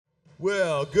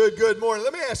Well, good morning.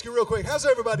 Let me ask you real quick, how's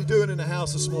everybody doing in the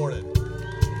house this morning?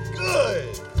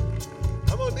 Good.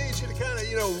 I'm going to need you to kind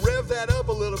of, rev that up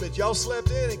a little bit. Y'all slept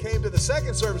in and came to the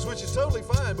second service, which is totally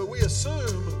fine, but we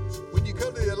assume when you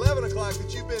come to the 11 o'clock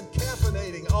that you've been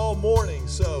caffeinating all morning,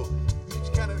 so you need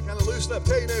to kind of loosen up.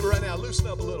 Tell your neighbor right now, loosen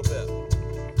up a little bit.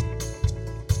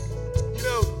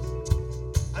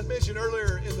 I mentioned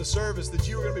earlier in the service that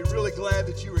you were going to be really glad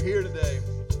that you were here today.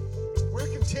 We're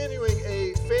continuing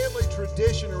a family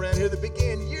tradition around here that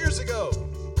began years ago.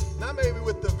 Not maybe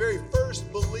with the very first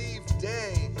Believe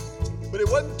Day, but it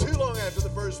wasn't too long after the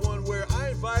first one where I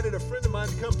invited a friend of mine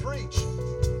to come preach.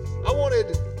 I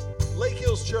wanted Lake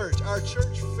Hills Church, our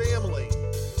church family,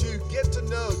 to get to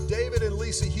know David and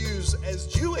Lisa Hughes as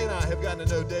Julie and I have gotten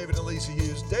to know David and Lisa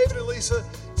Hughes. David and Lisa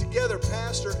together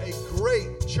pastor a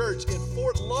great church in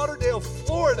Fort Lauderdale,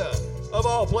 Florida, of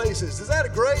all places. Is that a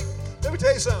great? Let me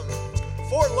tell you something.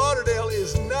 Fort Lauderdale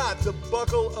is not the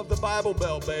buckle of the Bible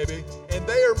Belt, baby. And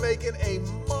they are making a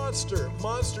monster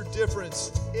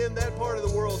difference in that part of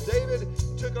the world. David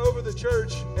took over the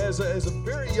church as a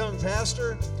very young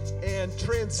pastor and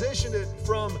transitioned it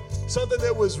from something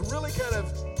that was really kind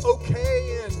of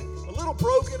okay and a little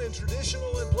broken and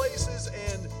traditional in places.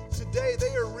 And today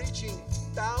they are reaching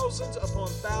thousands upon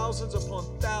thousands upon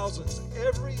thousands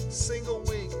every single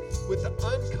week with the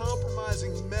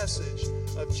uncompromising message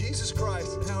of Jesus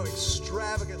Christ and how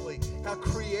extravagantly, how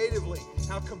creatively,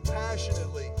 how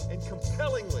compassionately, and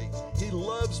compellingly He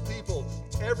loves people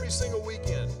every single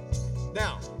weekend.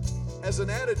 Now, as an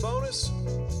added bonus,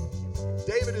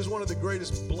 David is one of the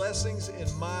greatest blessings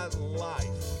in my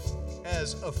life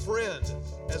as a friend,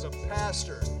 as a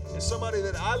pastor, as somebody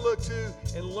that I look to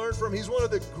and learn from. He's one of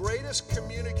the greatest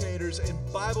communicators and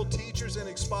Bible teachers and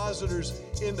expositors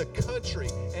in the country.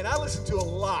 And I listen to a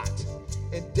lot.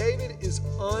 And David is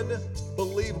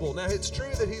unbelievable. Now, it's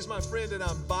true that he's my friend and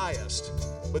I'm biased,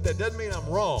 but that doesn't mean I'm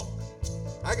wrong.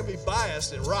 I can be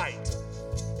biased and right.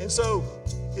 And so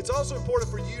it's also important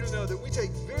for you to know that we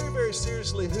take very, very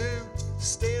seriously who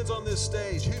stands on this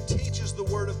stage, who teaches the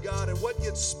Word of God, and what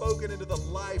gets spoken into the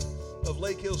life of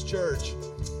Lake Hills Church.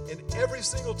 And every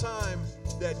single time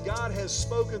that God has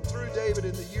spoken through David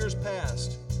in the years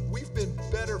past, we've been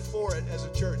better for it as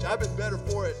a church. I've been better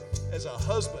for it as a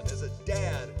husband, as a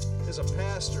dad, as a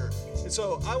pastor. And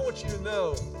so I want you to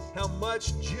know how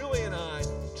much Julie and I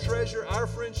treasure our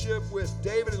friendship with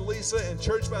David and Lisa and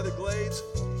Church by the Glades.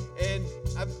 And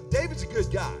David's a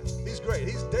good guy. He's great.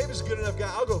 David's a good enough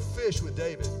guy. I'll go fish with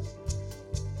David.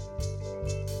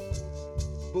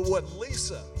 But what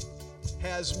Lisa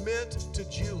has meant to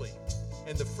Julie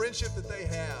and the friendship that they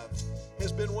have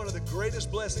has been one of the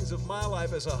greatest blessings of my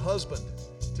life as a husband,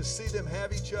 to see them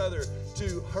have each other,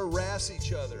 to harass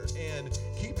each other and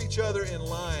keep each other in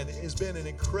line has been an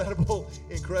incredible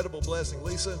blessing.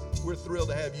 Lisa, we're thrilled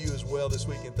to have you as well this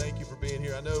week, and thank you for being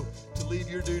here. I know to leave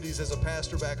your duties as a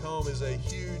pastor back home is a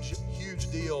huge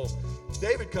deal.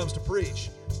 David comes to preach.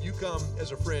 You come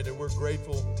as a friend, and we're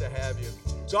grateful to have you.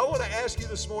 So I want to ask you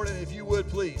this morning, if you would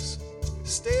please,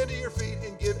 stand to your feet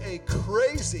and give a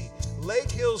crazy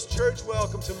Lake Hills Church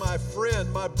welcome to my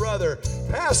friend, my brother,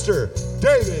 Pastor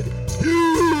David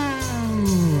Hughes.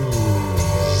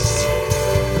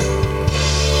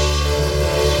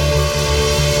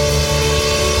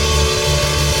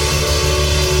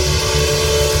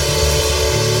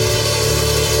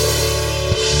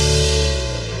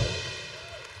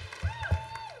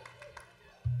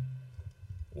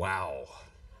 Wow.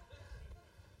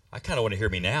 I kind of want to hear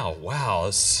me now. Wow.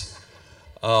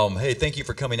 Hey, thank you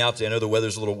for coming out today. I know the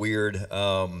weather's a little weird,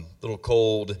 a little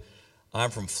cold. I'm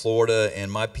from Florida,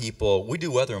 and my people, we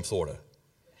do weather in Florida.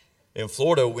 In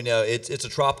Florida, we know it's a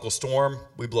tropical storm.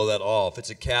 We blow that off.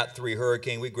 It's a Cat 3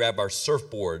 hurricane. We grab our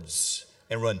surfboards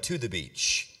and run to the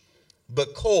beach.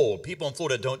 But cold, people in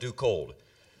Florida don't do cold.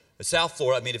 In South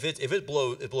Florida, I mean, if it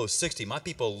blows 60, my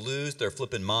people lose their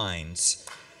flipping minds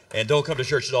and don't come to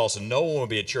church at all. So no one will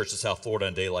be at church in South Florida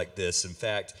on a day like this. In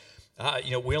fact,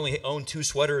 we only own 2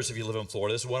 sweaters if you live in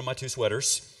Florida. This is one of my 2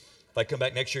 sweaters. If I come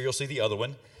back next year, you'll see the other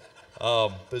one.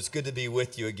 But it's good to be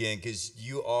with you again, because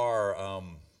you are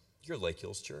you're Lake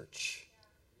Hills Church.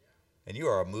 And you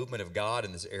are a movement of God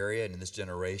in this area and in this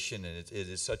generation. And it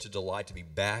is such a delight to be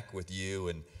back with you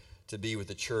and to be with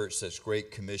the church that's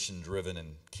great commission driven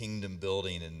and kingdom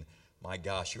building. And my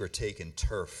gosh, you are taking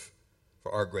turf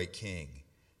for our great King.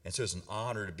 And so it's an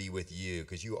honor to be with you,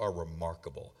 because you are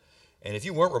remarkable. And if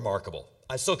you weren't remarkable,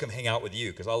 I'd still come hang out with you,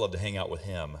 because I love to hang out with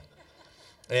him.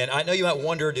 And I know you might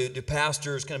wonder, do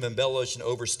pastors kind of embellish and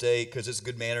overstate because it's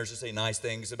good manners to say nice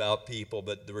things about people?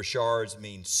 But the Richards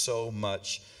mean so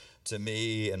much to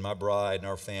me and my bride and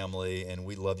our family, and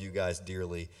we love you guys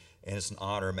dearly. And it's an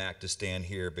honor, Mac, to stand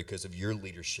here because of your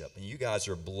leadership. And you guys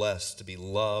are blessed to be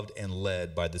loved and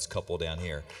led by this couple down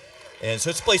here. And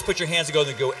so please put your hands together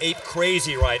and go ape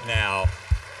crazy right now.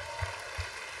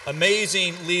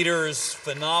 Amazing leaders,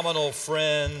 phenomenal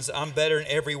friends. I'm better in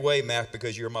every way, Mac,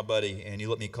 because you're my buddy. And you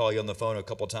let me call you on the phone a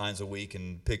couple times a week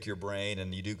and pick your brain.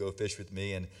 And you do go fish with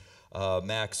me. And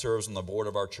Mac serves on the board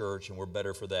of our church, and we're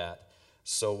better for that.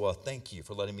 So thank you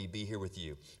for letting me be here with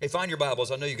you. Hey, find your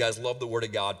Bibles. I know you guys love the Word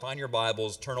of God. Find your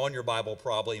Bibles. Turn on your Bible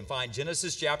probably and find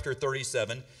Genesis chapter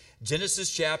 37.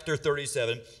 Genesis chapter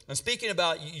 37. I'm speaking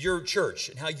about your church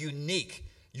and how unique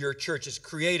your church is,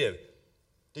 creative.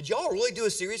 Did y'all really do a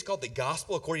series called The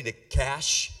Gospel According to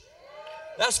Cash?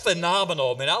 That's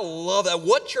phenomenal, man. I love that.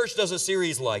 What church does a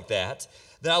series like that?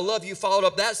 Then I love you followed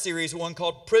up that series, one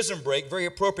called Prison Break. Very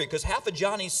appropriate because half of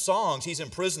Johnny's songs, he's in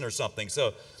prison or something.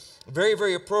 So very,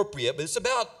 very appropriate, but it's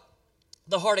about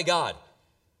the heart of God.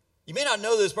 You may not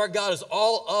know this, but God is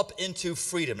all up into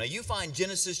freedom. Now, you find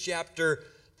Genesis chapter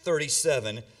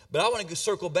 37, but I want to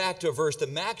circle back to a verse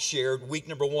that Max shared week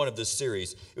number 1 of this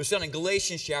series. It was found in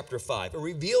Galatians chapter 5. It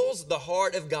reveals the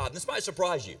heart of God. And this might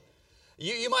surprise you.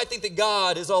 You might think that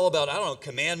God is all about, I don't know,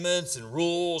 commandments and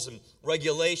rules and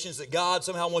regulations, that God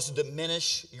somehow wants to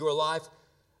diminish your life.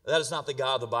 That is not the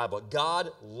God of the Bible.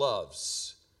 God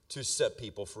loves to set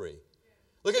people free.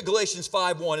 Look at Galatians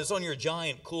 5:1. It's on your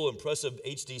giant, cool, impressive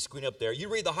HD screen up there. You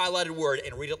read the highlighted word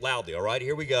and read it loudly, all right?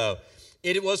 Here we go.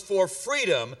 It was for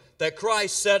freedom that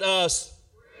Christ set us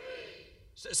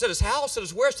free. Set us how? Set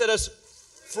us where? Set us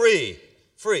free.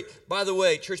 Free. By the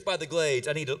way, Church by the Glades,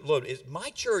 I need to load. It's my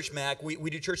church, Mac, we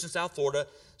do church in South Florida.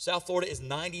 South Florida is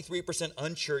 93%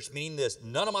 unchurched, meaning this.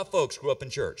 None of my folks grew up in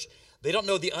church. They don't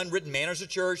know the unwritten manners of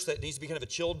church that needs to be kind of a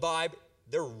chilled vibe.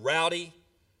 They're rowdy.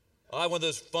 I have one of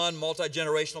those fun,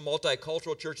 multi-generational,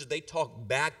 multicultural churches. They talk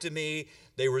back to me.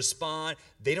 They respond.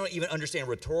 They don't even understand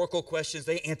rhetorical questions.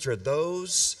 They answer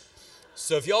those.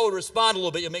 So if y'all would respond a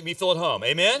little bit, you'll make me feel at home.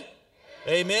 Amen?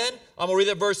 Amen? I'm going to read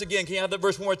that verse again. Can you have that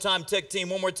verse one more time? Tech team,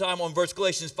 one more time on verse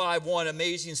Galatians 5:1.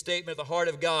 Amazing statement of the heart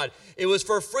of God. It was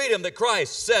for freedom that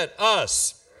Christ set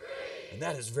us free. And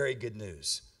that is very good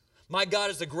news. My God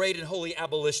is a great and holy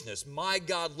abolitionist. My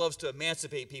God loves to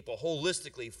emancipate people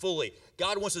holistically, fully.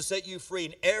 God wants to set you free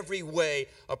in every way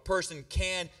a person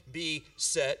can be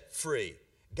set free.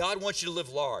 God wants you to live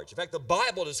large. In fact, the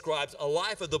Bible describes a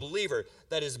life of the believer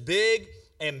that is big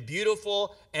and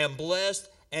beautiful and blessed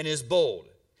and is bold.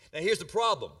 Now, here's the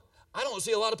problem. I don't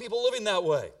see a lot of people living that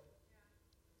way.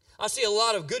 I see a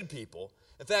lot of good people.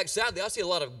 In fact, sadly, I see a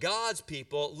lot of God's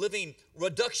people living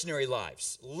reductionary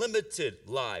lives, limited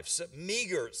lives,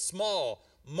 meager, small,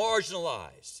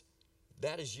 marginalized.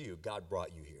 That is you. God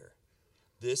brought you here.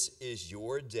 This is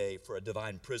your day for a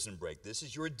divine prison break. This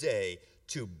is your day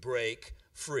to break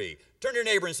free. Turn to your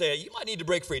neighbor and say, you might need to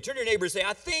break free. Turn to your neighbor and say,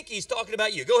 I think he's talking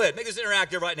about you. Go ahead. Make this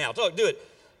interactive right now. Talk. Do it.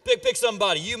 Pick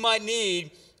somebody. You might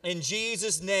need, in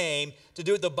Jesus' name, to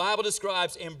do what the Bible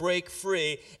describes and break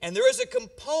free. And there is a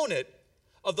component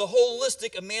of the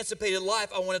holistic, emancipated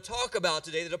life I want to talk about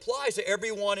today that applies to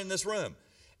everyone in this room.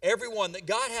 Everyone, that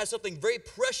God has something very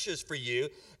precious for you.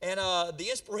 And the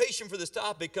inspiration for this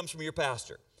topic comes from your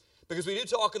pastor. Because we do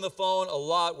talk on the phone a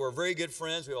lot. We're very good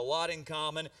friends. We have a lot in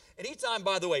common. Anytime,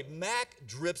 by the way, Mac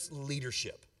drips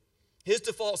leadership. His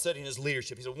default setting is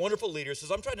leadership. He's a wonderful leader. So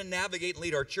as I'm trying to navigate and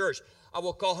lead our church, I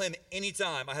will call him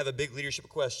anytime I have a big leadership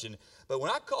question. But when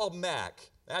I called Mac,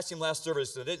 I asked him last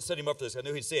service, I didn't set him up for this. I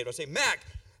knew he'd say it. I say, Mac,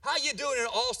 how you doing in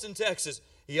Austin, Texas?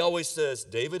 He always says,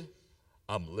 David,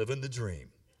 I'm living the dream.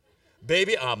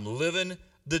 Baby, I'm living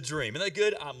the dream. Isn't that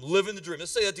good? I'm living the dream.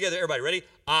 Let's say that together, everybody. Ready?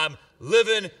 I'm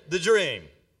living the dream.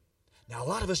 Now, a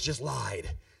lot of us just lied.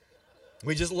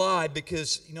 We just lied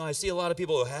because, I see a lot of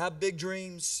people who have big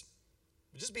dreams.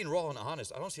 Just being raw and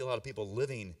honest, I don't see a lot of people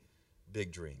living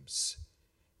big dreams.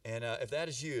 And if that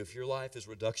is you, if your life is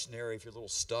reductionary, if you're a little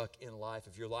stuck in life,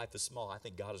 if your life is small, I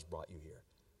think God has brought you here.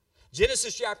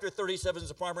 Genesis chapter 37 is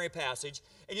the primary passage.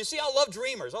 And you see, I love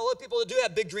dreamers. I love people that do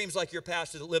have big dreams like your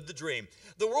pastor that live the dream.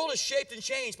 The world is shaped and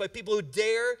changed by people who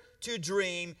dare to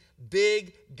dream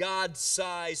big,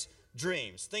 God-sized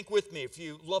dreams. Think with me, if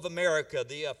you love America,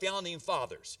 the founding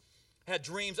fathers had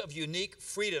dreams of unique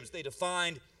freedoms they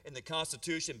defined in the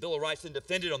Constitution, Bill of Rights, and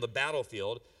defended on the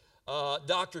battlefield.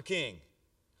 Dr. King,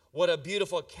 what a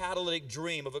beautiful catalytic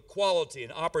dream of equality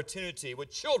and opportunity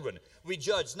with children. We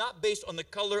judge not based on the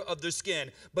color of their skin,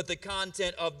 but the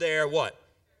content of their what?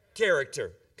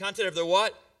 Character. Content of their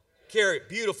what? Character.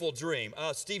 Beautiful dream.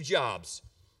 Steve Jobs.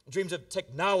 Dreams of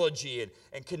technology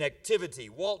and connectivity.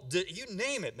 You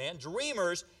name it, man.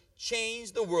 Dreamers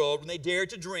changed the world when they dared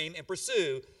to dream and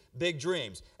pursue big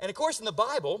dreams. And of course, in the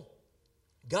Bible,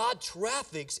 God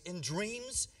traffics in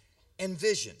dreams and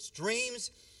visions.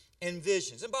 Dreams and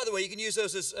visions. And by the way, you can use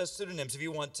those as pseudonyms if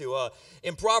you want to.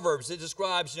 In Proverbs, it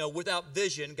describes, without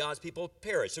vision, God's people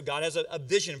perish. So God has a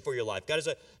vision for your life. God has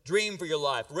a dream for your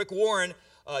life. Rick Warren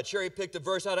cherry-picked a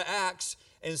verse out of Acts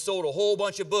and sold a whole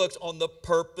bunch of books on the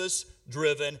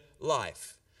purpose-driven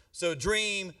life. So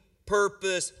dream,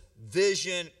 purpose,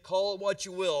 vision, call it what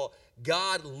you will.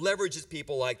 God leverages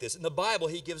people like this. In the Bible,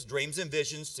 he gives dreams and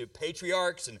visions to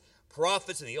patriarchs and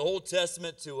prophets in the Old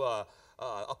Testament, to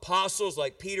apostles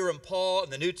like Peter and Paul in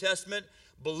the New Testament.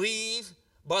 Believe.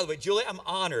 By the way, Julie, I'm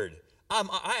honored.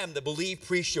 I am the Believe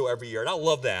pre-show every year, and I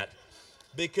love that.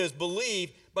 Because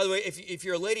Believe, by the way, if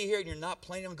you're a lady here and you're not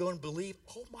planning on going to Believe,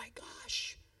 oh my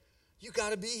gosh, you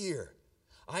got to be here.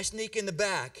 I sneak in the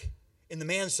back, in the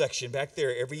men's section back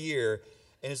there every year,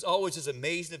 and it's always this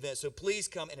amazing event. So please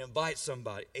come and invite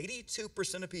somebody.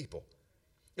 82% of people,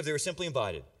 if they were simply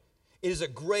invited. It is a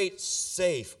great,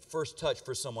 safe first touch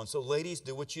for someone. So ladies,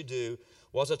 do what you do.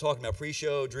 What was I talking about?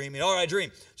 Pre-show, dreaming. All right,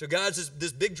 dream. So God's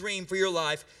this big dream for your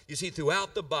life. You see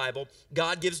throughout the Bible,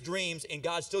 God gives dreams, and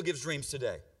God still gives dreams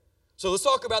today. So let's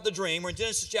talk about the dream. We're in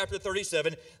Genesis chapter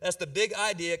 37. That's the big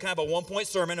idea, kind of a one-point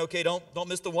sermon. Okay, don't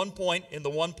miss the 1 point in the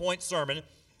one-point sermon.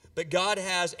 But God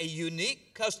has a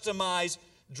unique, customized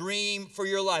dream for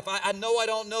your life. I know I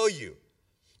don't know you,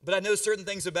 but I know certain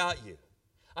things about you.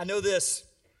 I know this.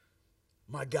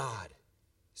 My God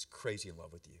is crazy in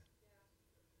love with you.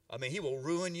 I mean, he will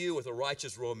ruin you with a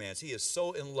righteous romance. He is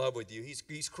so in love with you.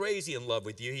 He's crazy in love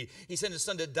with you. He sent his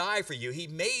son to die for you. He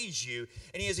made you,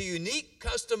 and he has a unique,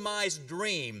 customized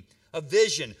dream, a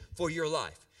vision for your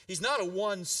life. He's not a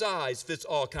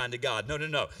one-size-fits-all kind of God.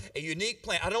 No. A unique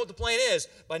plan. I don't know what the plan is,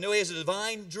 but I know he has a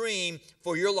divine dream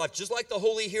for your life. Just like the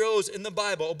holy heroes in the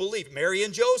Bible, believe. Mary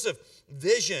and Joseph,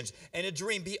 visions and a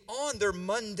dream beyond their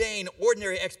mundane,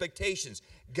 ordinary expectations.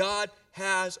 God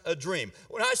has a dream.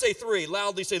 When I say three,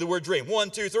 loudly say the word dream.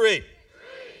 1, 2, 3. Dream.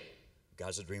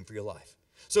 God's a dream for your life.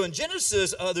 So in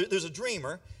Genesis, there's a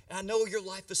dreamer, and I know your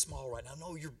life is small right now. I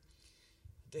know you're,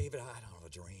 David, I don't have a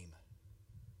dream.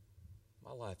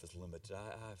 My life is limited.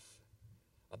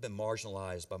 I've been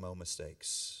marginalized by my own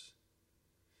mistakes.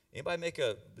 Anybody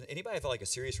have like a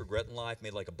serious regret in life,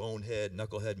 made like a bonehead,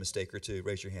 knucklehead mistake or two?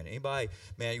 Raise your hand. Anybody,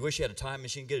 man, you wish you had a time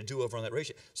machine, get a do-over on that? Raise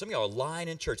your, some of y'all are lying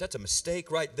in church. That's a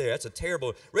mistake right there. That's a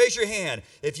terrible. Raise your hand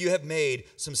if you have made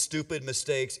some stupid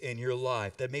mistakes in your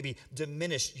life that maybe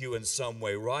diminished you in some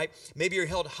way, right? Maybe you're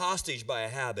held hostage by a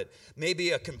habit.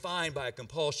 Maybe confined by a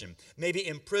compulsion. Maybe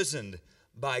imprisoned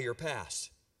by your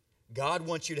past. God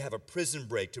wants you to have a prison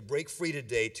break, to break free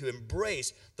today, to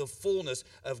embrace the fullness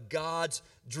of God's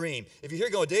dream. If you're here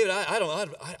going, David, I don't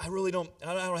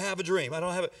have a dream. I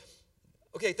don't have it.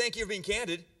 Okay, thank you for being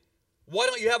candid. Why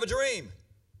don't you have a dream?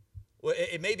 Well,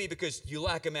 it may be because you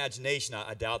lack imagination.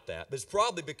 I doubt that. But it's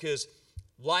probably because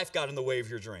life got in the way of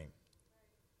your dream.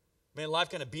 Man, life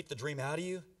kind of beat the dream out of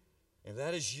you. And if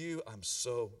that is you, I'm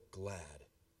so glad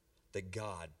that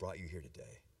God brought you here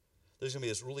today. There's going to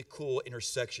be this really cool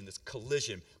intersection, this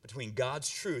collision between God's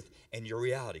truth and your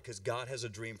reality, because God has a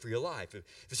dream for your life.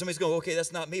 If somebody's going, okay,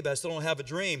 that's not me, but I still don't have a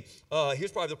dream,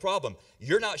 here's probably the problem.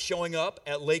 You're not showing up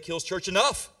at Lake Hills Church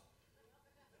enough.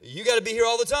 You got to be here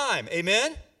all the time.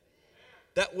 Amen?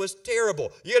 That was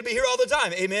terrible. You got to be here all the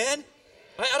time. Amen?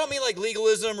 I don't mean like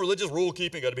legalism, religious rule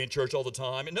keeping, got to be in church all the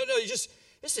time. No,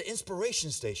 it's an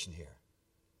inspiration station here.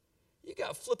 You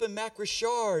got flipping Mac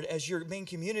Richard as your main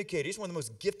communicator. He's one of the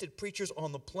most gifted preachers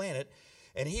on the planet.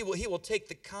 And he will take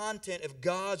the content of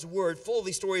God's word, full of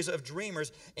these stories of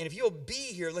dreamers. And if you'll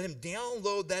be here, let him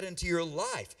download that into your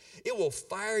life. It will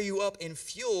fire you up and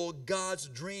fuel God's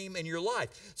dream in your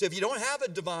life. So if you don't have a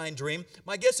divine dream,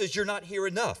 my guess is you're not here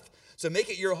enough. So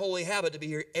make it your holy habit to be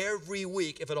here every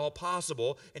week if at all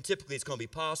possible, and typically it's going to be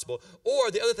possible. Or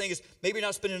the other thing is maybe you're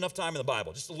not spending enough time in the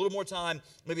Bible. Just a little more time,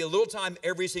 maybe a little time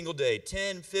every single day,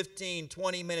 10, 15,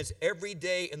 20 minutes every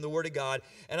day in the Word of God.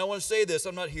 And I want to say this,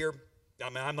 I'm not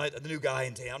the new guy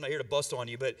in town. I'm not here to bust on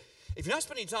you, but if you're not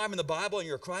spending time in the Bible and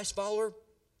you're a Christ follower,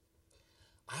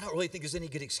 I don't really think there's any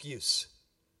good excuse.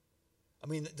 I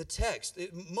mean, the text,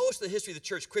 most of the history of the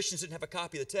church, Christians didn't have a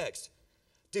copy of the text.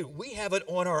 Dude, we have it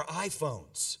on our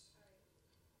iPhones.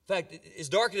 In fact, as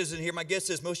dark as it is in here, my guess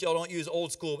is most of y'all don't use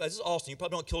old school. This is Austin. You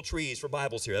probably don't kill trees for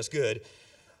Bibles here. That's good.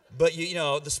 But, you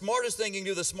know, the smartest thing you can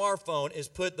do with a smartphone is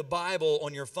put the Bible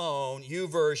on your phone,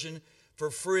 YouVersion,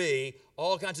 for free,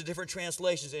 all kinds of different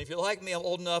translations. And if you're like me, I'm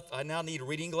old enough, I now need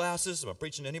reading glasses. Am I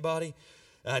preaching to anybody?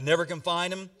 I never can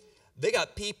find them. They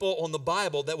got people on the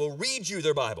Bible that will read you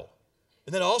their Bible.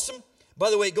 Isn't that awesome? By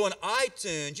the way, go on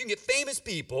iTunes. You can get famous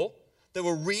people that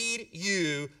will read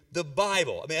you the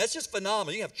Bible. I mean, that's just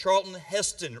phenomenal. You have Charlton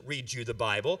Heston read you the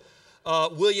Bible.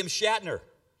 William Shatner.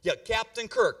 Yeah, Captain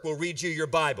Kirk will read you your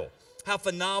Bible. How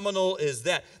phenomenal is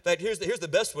that? In fact, here's the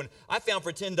best one. I found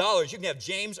for $10, you can have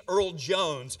James Earl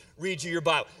Jones read you your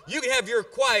Bible. You can have your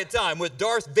quiet time with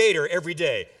Darth Vader every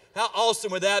day. How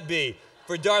awesome would that be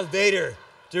for Darth Vader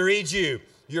to read you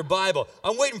your Bible?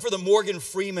 I'm waiting for the Morgan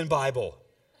Freeman Bible.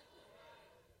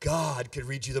 God could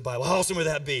read you the Bible. How awesome would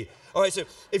that be? All right, so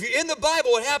if you're in the Bible,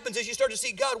 what happens is you start to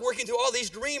see God working through all these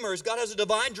dreamers. God has a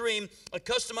divine dream, a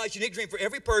customized, unique dream for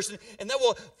every person, and that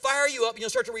will fire you up, and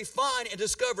you'll start to refine and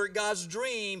discover God's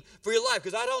dream for your life.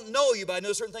 Because I don't know you, but I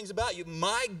know certain things about you.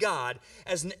 My God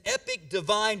has an epic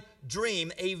divine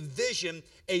dream, a vision,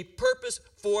 a purpose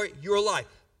for your life.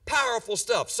 Powerful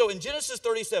stuff. So in Genesis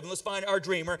 37, let's find our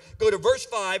dreamer. Go to verse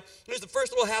 5. Here's the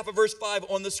first little half of verse 5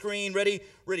 on the screen. Ready?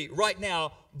 Ready. Right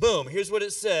now. Boom. Here's what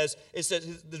it says. It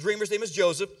says the dreamer's name is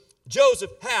Joseph. Joseph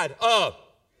had a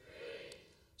dream.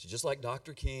 So just like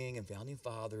Dr. King and Founding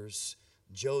Fathers,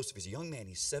 Joseph is a young man.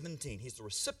 He's 17. He's the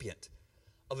recipient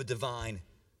of a divine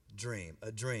dream.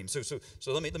 A dream. So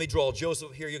let me draw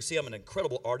Joseph here. You can see I'm an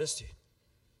incredible artist.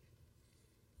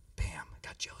 Bam. I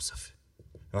got Joseph.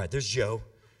 All right. There's Joe.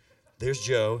 There's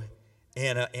Joe,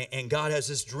 and God has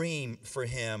this dream for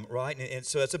him, right? And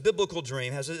so it's a biblical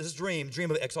dream. Has this dream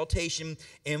of exaltation,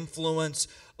 influence,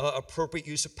 appropriate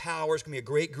use of power. It's going to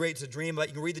be it's a dream. But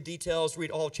you can read the details,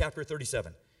 read all of chapter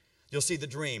 37. You'll see the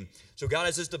dream. So God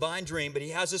has this divine dream, but he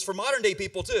has this for modern day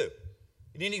people too.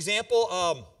 You need an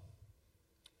example?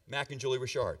 Mac and Julie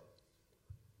Richard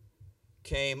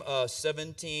came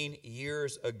 17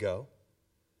 years ago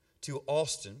to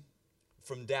Austin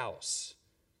from Dallas.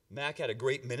 Mac had a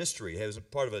great ministry. He was a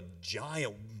part of a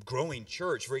giant, growing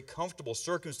church, very comfortable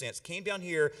circumstance. Came down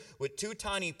here with 2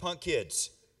 tiny punk kids.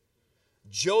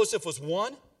 Joseph was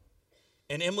 1,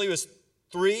 and Emily was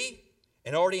 3,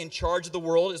 and already in charge of the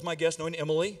world, is my guess, knowing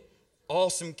Emily.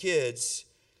 Awesome kids.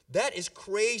 That is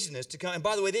craziness to come. And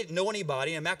by the way, they didn't know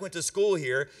anybody, and Mac went to school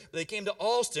here, but they came to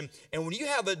Austin. And when you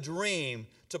have a dream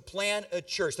to plant a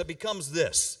church that becomes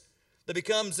this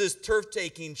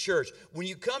turf-taking church. When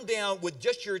you come down with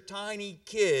just your tiny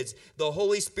kids, the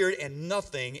Holy Spirit and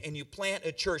nothing, and you plant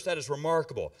a church, that is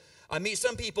remarkable. I meet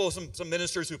some people, some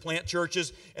ministers who plant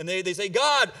churches, and they say,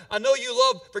 God, I know you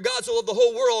love, for God so loved the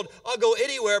whole world, I'll go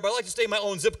anywhere, but I like to stay in my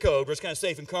own zip code where it's kind of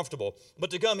safe and comfortable.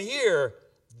 But to come here,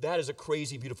 that is a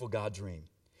crazy, beautiful God dream.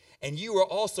 And you are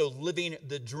also living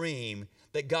the dream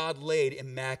that God laid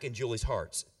in Mac and Julie's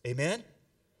hearts. Amen?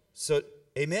 So,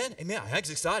 amen? Amen. That's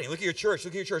exciting. Look at your church.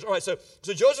 Look at your church. All right, so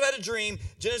Joseph had a dream,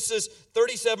 Genesis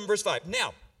 37, verse 5.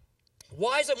 Now,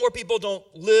 why is it more people don't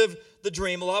live the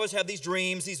dream? A lot of us have these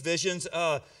dreams, these visions.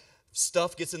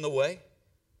 Stuff gets in the way.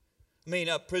 I mean,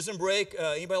 Prison Break.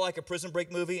 Anybody like a Prison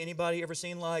Break movie? Anybody ever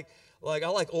seen like I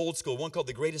like old school, one called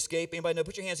The Great Escape. Anybody know?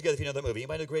 Put your hands together if you know that movie.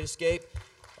 Anybody know The Great Escape?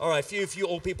 All right, a few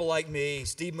old people like me.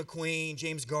 Steve McQueen,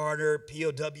 James Garner,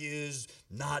 POWs,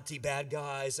 Nazi bad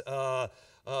guys.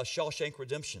 Shawshank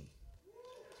Redemption.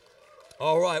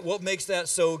 All right, what makes that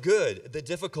so good? The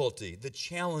difficulty, the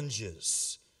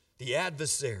challenges, the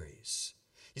adversaries.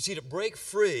 You see, to break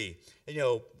free,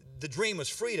 the dream was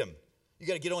freedom. You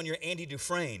got to get on your Andy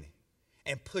Dufresne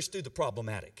and push through the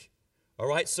problematic. All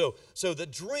right, so the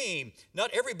dream, not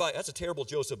everybody, that's a terrible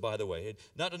Joseph, by the way.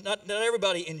 Not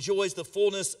everybody enjoys the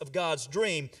fullness of God's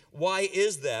dream. Why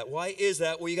is that? Why is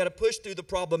that? Well, you got to push through the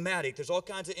problematic. There's all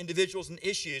kinds of individuals and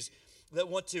issues that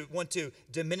want to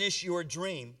diminish your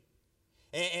dream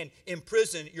and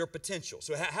imprison your potential.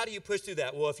 So how do you push through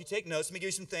that? Well, if you take notes, let me give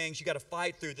you some things you got to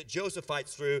fight through that Joseph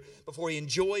fights through before he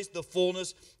enjoys the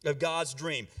fullness of God's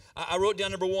dream. I wrote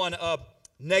down number 1,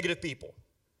 negative people.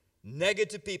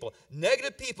 Negative people.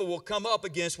 Negative people will come up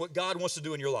against what God wants to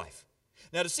do in your life.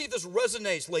 Now, to see if this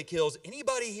resonates, Lake Hills,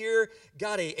 anybody here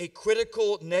got a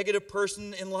critical, negative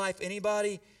person in life?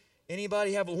 Anybody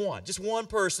have one? Just one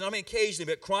person. I mean,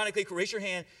 occasionally, but chronically, raise your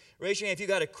hand. Raise your hand if you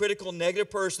got a critical, negative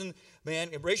person. Man,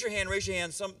 raise your hand, raise your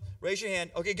hand. Raise your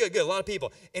hand. Okay, good. A lot of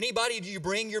people. Anybody, do you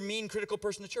bring your mean, critical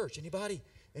person to church? Anybody?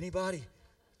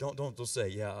 Don't say,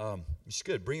 yeah, you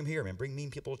should. Bring them here, man. Bring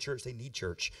mean people to church. They need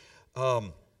church.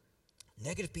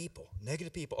 Negative people.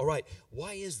 All right,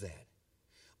 why is that?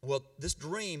 Well, this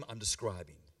dream I'm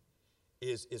describing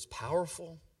is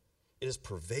powerful. It is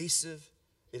pervasive.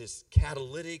 It is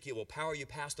catalytic. It will power you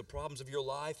past the problems of your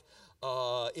life.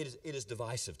 It is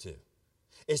divisive too.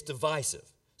 It's divisive.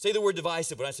 Say the word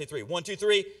divisive when I say 3. 1, 2,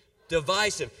 3.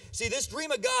 Divisive. See, this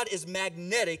dream of God is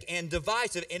magnetic and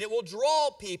divisive, and it will draw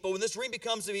people. When this dream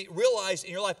becomes to be realized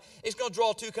in your life, it's going to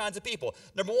draw two kinds of people.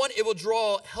 Number one, it will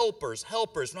draw helpers.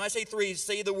 Helpers. When I say three,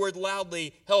 say the word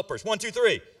loudly, helpers. 1, 2,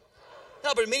 3.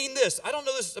 Helper, meaning this. I don't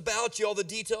know this about you, all the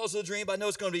details of the dream, but I know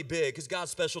it's going to be big because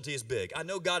God's specialty is big. I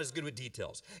know God is good with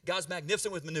details. God's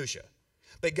magnificent with minutia,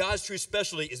 but God's true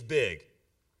specialty is big.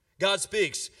 God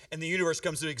speaks, and the universe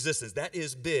comes into existence. That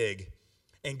is big.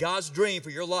 And God's dream for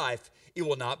your life, it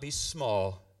will not be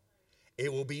small.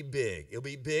 It will be big. It'll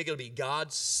be big. It'll be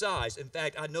God's size. In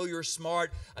fact, I know you're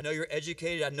smart. I know you're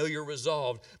educated. I know you're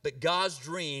resolved. But God's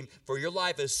dream for your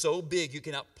life is so big you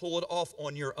cannot pull it off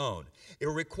on your own. It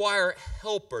will require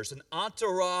helpers, an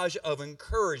entourage of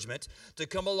encouragement to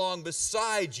come along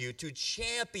beside you, to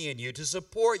champion you, to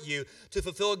support you, to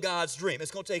fulfill God's dream.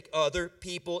 It's going to take other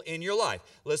people in your life.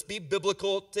 Let's be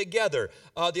biblical together.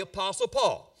 The Apostle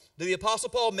Paul. Did the Apostle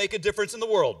Paul make a difference in the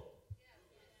world?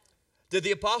 Did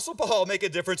the Apostle Paul make a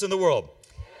difference in the world?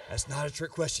 That's not a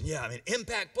trick question. Yeah, I mean,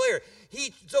 impact player.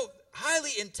 He so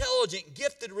highly intelligent,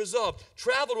 gifted, resolved,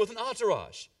 traveled with an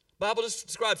entourage. Bible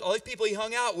describes all these people he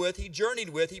hung out with, he journeyed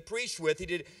with, he preached with. He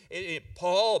did.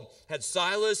 Paul had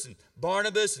Silas and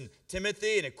Barnabas and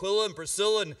Timothy and Aquila and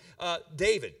Priscilla and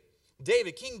David.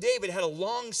 King David had a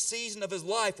long season of his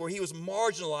life where he was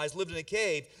marginalized, lived in a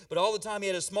cave, but all the time he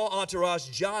had a small entourage,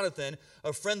 Jonathan,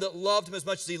 a friend that loved him as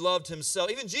much as he loved himself.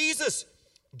 Even Jesus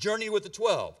journeyed with the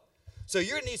 12. So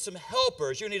you're going to need some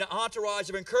helpers. You're going to need an entourage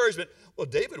of encouragement. Well,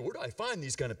 David, where do I find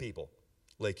these kind of people?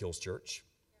 Lake Hills Church.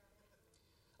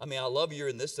 I mean, I love you're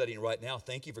in this setting right now.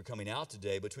 Thank you for coming out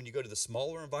today. But when you go to the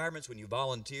smaller environments, when you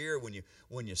volunteer, when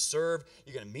you serve,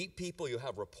 you're going to meet people. You'll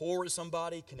have rapport with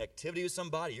somebody, connectivity with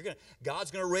somebody.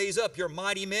 God's going to raise up your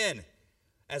mighty men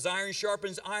as iron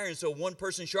sharpens iron. So one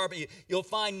person sharpens you. You'll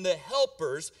find the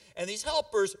helpers, and these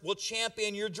helpers will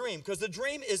champion your dream because the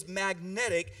dream is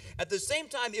magnetic. At the same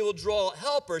time, it will draw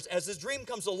helpers. As this dream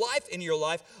comes to life in your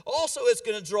life, also it's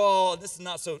going to draw, this is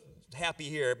not so happy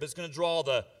here, but it's going to draw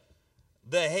the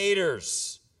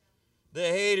haters. The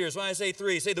haters. When I say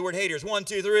three, say the word haters. 1,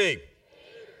 2, 3. Haters.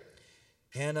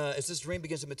 And as this dream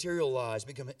begins to materialize,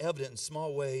 become evident in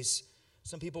small ways,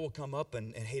 some people will come up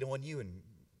and hate on you and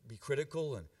be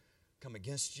critical and come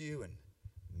against you and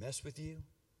mess with you.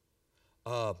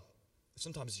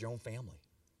 Sometimes it's your own family.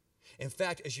 In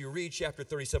fact, as you read chapter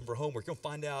 37 for homework, you'll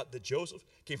find out that Joseph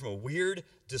came from a weird,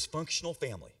 dysfunctional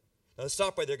family. Now, let's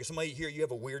stop right there because somebody here, you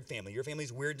have a weird family. Your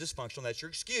family's weird, dysfunctional. That's your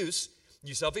excuse.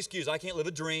 You self-excuse. I can't live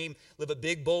a dream, live a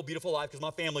big, bold, beautiful life because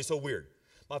my family's so weird.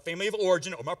 My family of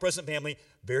origin or my present family,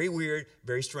 very weird,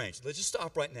 very strange. Let's just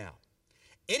stop right now.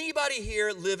 Anybody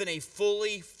here live in a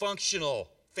fully functional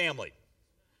family?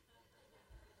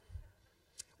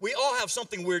 We all have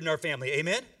something weird in our family.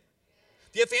 Amen?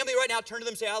 If you have family right now, turn to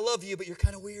them and say, I love you, but you're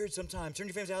kind of weird sometimes. Turn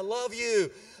to your family and say, I love you,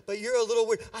 but you're a little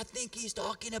weird. I think he's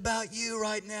talking about you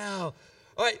right now.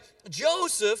 All right,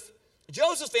 Joseph's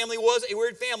family was a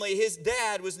weird family. His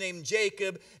dad was named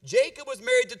Jacob. Jacob was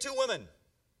married to 2 women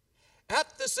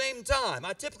at the same time.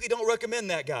 I typically don't recommend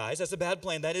that, guys. That's a bad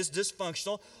plan. That is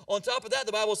dysfunctional. On top of that,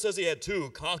 the Bible says he had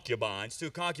 2 concubines.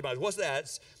 2 concubines. What's that?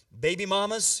 It's baby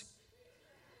mamas.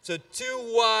 So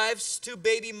 2 wives, 2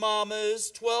 baby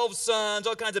mamas, 12 sons,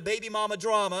 all kinds of baby mama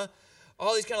drama.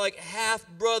 All these kind of like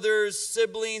half-brothers,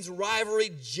 siblings,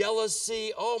 rivalry,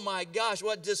 jealousy. Oh my gosh,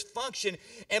 what dysfunction.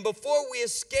 And before we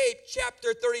escape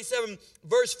chapter 37,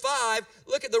 verse 5,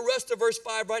 look at the rest of verse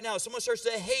 5 right now. Someone starts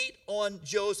to hate on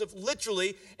Joseph,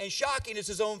 literally, and shocking, it's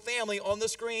his own family on the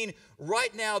screen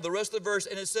right now, the rest of the verse.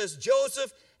 And it says,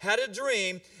 Joseph had a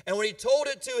dream, and when he told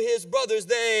it to his brothers,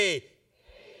 they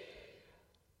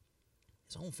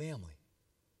his own family.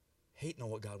 Hating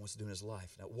on what God wants to do in his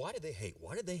life. Now, why did they hate?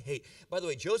 Why did they hate? By the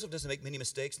way, Joseph doesn't make many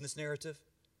mistakes in this narrative.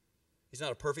 He's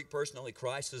not a perfect person. Only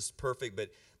Christ is perfect, but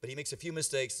he makes a few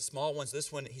mistakes, small ones.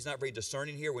 This one, he's not very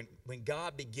discerning here. When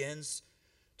God begins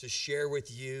to share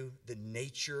with you the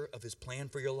nature of his plan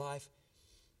for your life,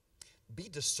 be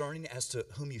discerning as to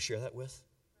whom you share that with.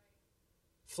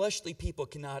 Fleshly people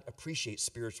cannot appreciate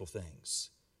spiritual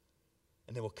things,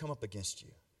 and they will come up against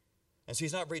you. And so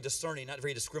he's not very discerning, not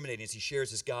very discriminating as he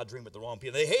shares his God dream with the wrong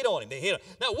people. They hate on him. They hate him.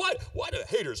 Now, why do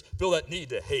haters feel that need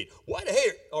to hate? Why do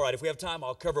haters? All right, if we have time,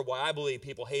 I'll cover why I believe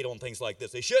people hate on things like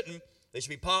this. They shouldn't. They should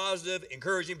be positive,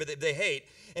 encouraging, but they hate.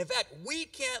 In fact, we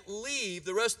can't leave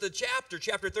the rest of the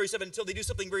chapter 37, until they do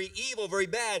something very evil, very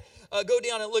bad. Go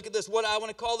down and look at this. What I want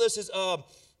to call this is,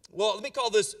 let me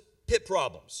call this pit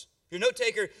problems. If you're a note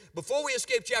taker, before we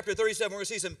escape chapter 37, we're going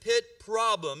to see some pit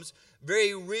problems.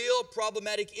 very real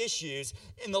problematic issues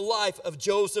in the life of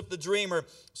Joseph the dreamer.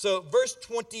 So verse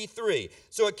 23.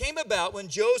 So it came about when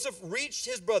Joseph reached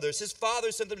his brothers. His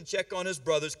father sent them to check on his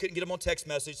brothers. Couldn't get them on text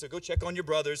message, so go check on your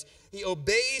brothers. He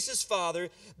obeys his father.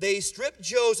 They stripped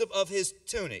Joseph of his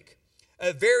tunic,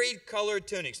 a varied colored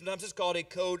tunic. Sometimes it's called a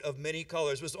coat of many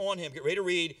colors. It was on him. Get ready to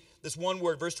read this one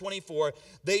word, verse 24.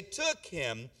 They took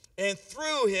him and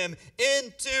threw him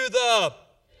into the pit.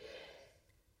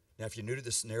 Now, if you're new to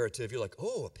this narrative, you're like,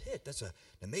 oh, a pit. That's an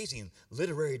amazing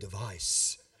literary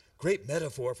device. Great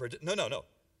metaphor for it. No.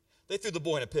 They threw the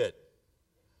boy in a pit,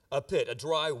 a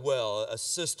dry well, a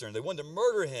cistern. They wanted to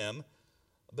murder him,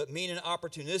 but mean and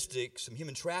opportunistic, some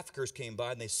human traffickers came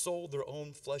by and they sold their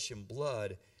own flesh and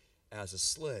blood as a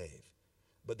slave.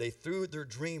 But they threw their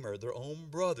dreamer, their own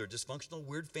brother, dysfunctional,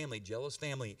 weird family, jealous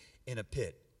family, in a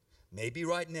pit. Maybe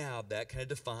right now that kind of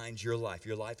defines your life.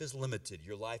 Your life is limited.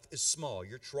 Your life is small.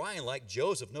 You're trying like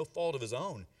Joseph, no fault of his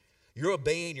own. You're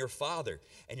obeying your father,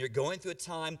 and you're going through a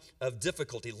time of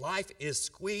difficulty. Life is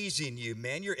squeezing you,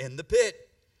 man. You're in the pit.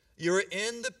 You're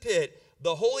in the pit.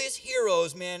 The holiest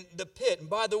heroes, man, the pit. And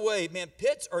by the way, man,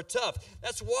 pits are tough.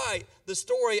 That's why the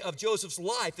story of Joseph's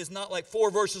life is not like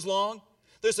 4 verses long.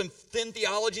 There's some thin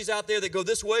theologies out there that go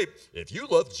this way. If you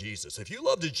love Jesus, if you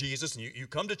love Jesus and you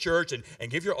come to church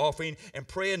and give your offering and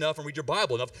pray enough and read your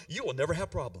Bible enough, you will never have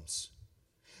problems.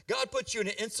 God puts you in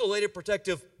an insulated,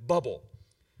 protective bubble.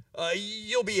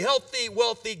 You'll be healthy,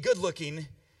 wealthy, good looking.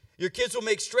 Your kids will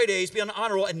make straight A's, be on the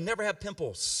honor roll, and never have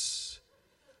pimples.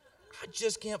 I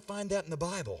just can't find that in the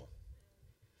Bible.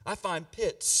 I find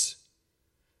pits.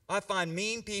 I find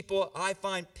mean people. I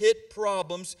find pit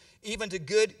problems, even to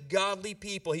good, godly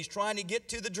people. He's trying to get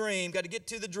to the dream, got to get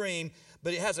to the dream,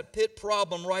 but it has a pit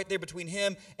problem right there between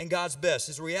him and God's best.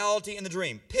 His reality and the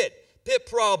dream. Pit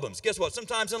problems. Guess what?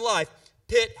 Sometimes in life,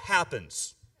 pit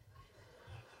happens.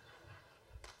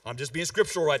 I'm just being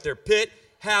scriptural right there. Pit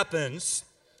happens.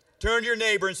 Turn to your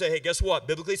neighbor and say, hey, guess what?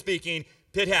 Biblically speaking,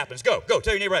 pit happens. Go.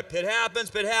 Tell your neighbor, right? Pit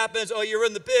happens. Oh, you're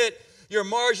in the pit. You're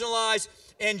marginalized.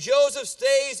 And Joseph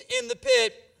stays in the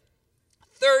pit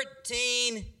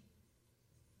 13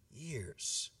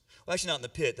 years. Well, actually not in the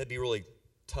pit. That'd be really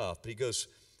tough. But he goes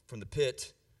from the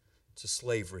pit to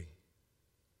slavery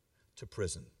to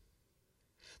prison.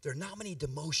 There are not many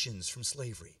demotions from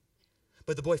slavery.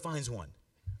 But the boy finds one.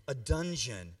 A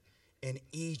dungeon in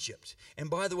Egypt. And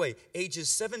by the way, ages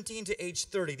 17 to age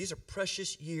 30, these are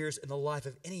precious years in the life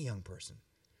of any young person.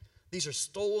 These are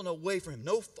stolen away from him.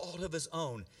 No fault of his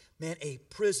own. Man, a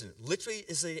prison. Literally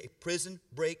is a prison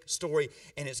break story.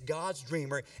 And it's God's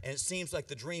dreamer. And it seems like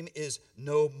the dream is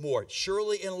no more.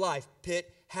 Surely in life,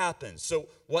 pit happens. So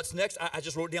what's next? I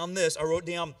just wrote down this. I wrote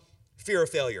down fear of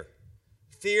failure.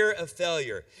 Fear of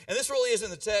failure. And this really isn't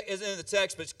in the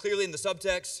text, but it's clearly in the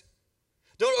subtext.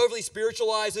 Don't overly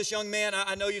spiritualize this young man.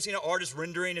 I know you've seen an artist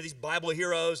rendering of these Bible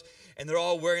heroes, and they're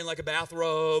all wearing like a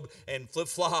bathrobe and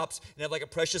flip-flops and have like a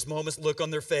precious moments look on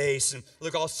their face and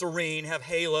look all serene, have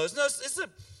halos. No, it's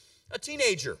a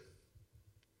teenager,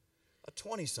 a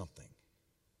 20-something.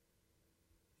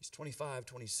 He's 25,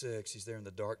 26. He's there in the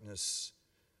darkness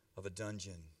of a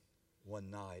dungeon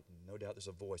one night, and no doubt there's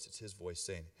a voice. It's his voice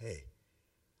saying, hey,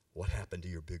 what happened to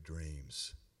your big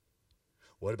dreams?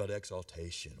 What about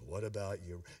exaltation? What about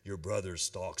your brother's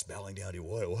stalks bowing down to you?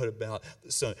 What about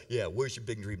the son? Yeah, where's your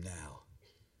big dream now?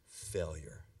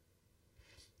 Failure.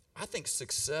 I think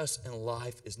success in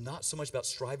life is not so much about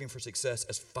striving for success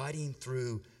as fighting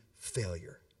through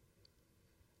failure.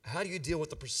 How do you deal with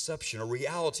the perception or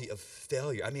reality of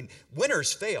failure? I mean,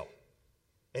 winners fail.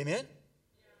 Amen?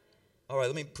 All right,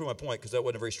 let me prove my point because that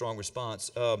wasn't a very strong response.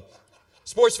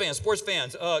 Sports fans.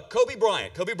 Kobe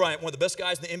Bryant, one of the best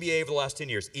guys in the NBA over the last 10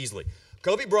 years, easily.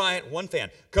 Kobe Bryant, one fan.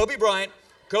 Kobe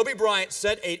Bryant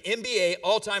set an NBA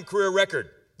all-time career record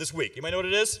this week. You might know what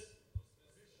it is?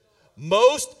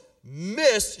 Most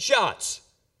missed shots.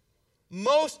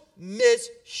 Most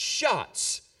missed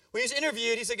shots. When he was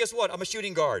interviewed, he said, guess what? I'm a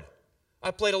shooting guard.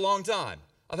 I played a long time.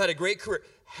 I've had a great career.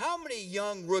 How many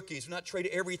young rookies would not trade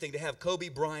everything to have Kobe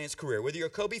Bryant's career? Whether you're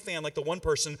a Kobe fan like the one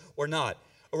person or not.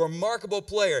 A remarkable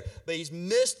player, but he's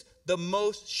missed the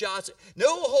most shots. You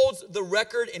know who holds the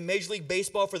record in Major League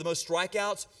Baseball for the most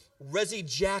strikeouts? Reggie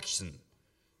Jackson.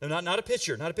 No, not a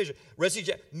pitcher. Reggie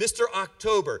Jackson, Mr.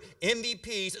 October,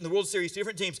 MVPs in the World Series,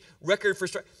 different teams. Record for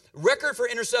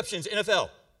interceptions, NFL.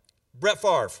 Brett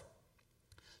Favre.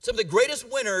 Some of the greatest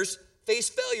winners face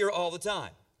failure all the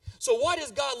time. So why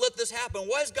does God let this happen?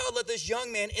 Why does God let this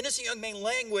young man, innocent young man,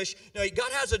 languish? You know,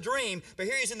 God has a dream, but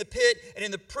here he's in the pit and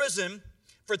in the prison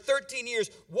for 13 years.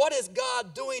 What is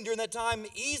God doing during that time?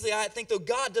 Easily, I think, though,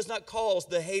 God does not cause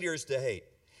the haters to hate.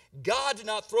 God did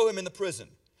not throw him in the prison.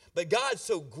 But God's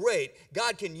so great,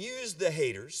 God can use the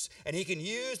haters, and he can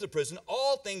use the prison.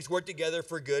 All things work together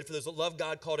for good for those that love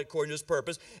God, called according to his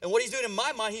purpose. And what he's doing in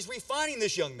my mind, he's refining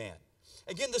this young man.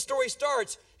 Again, the story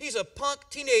starts, he's a punk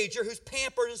teenager who's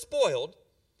pampered and spoiled.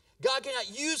 God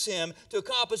cannot use him to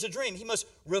accomplish a dream. He must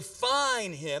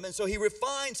refine him, and so he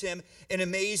refines him in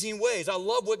amazing ways. I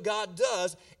love what God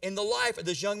does in the life of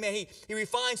this young man. He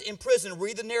refines in prison.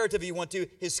 Read the narrative if you want to.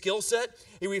 His skill set.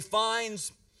 He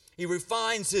refines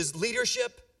his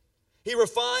leadership. He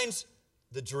refines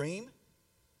the dream.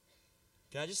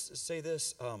 Can I just say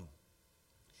this?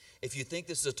 If you think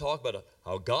this is a talk about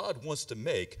how God wants to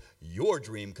make your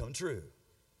dream come true,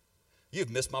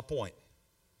 you've missed my point.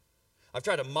 I've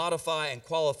tried to modify and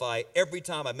qualify every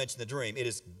time I mention the dream. It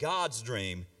is God's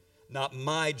dream, not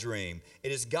my dream.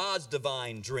 It is God's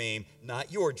divine dream, not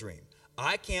your dream.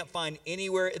 I can't find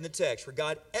anywhere in the text where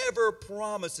God ever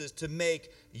promises to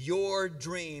make your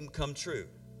dream come true.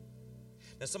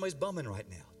 Now, somebody's bumming right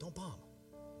now. Don't bum.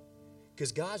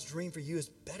 Because God's dream for you is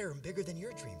better and bigger than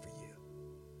your dream for you.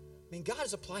 I mean, God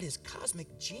has applied his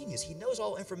cosmic genius. He knows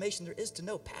all information there is to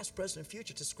know, past, present, and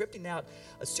future, to scripting out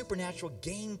a supernatural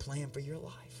game plan for your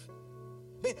life.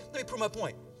 Let me prove my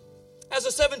point. As a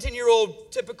 17-year-old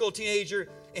typical teenager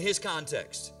in his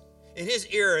context, in his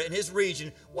era, in his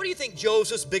region, what do you think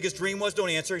Joseph's biggest dream was? Don't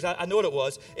answer, because I know what it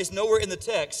was. It's nowhere in the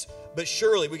text, but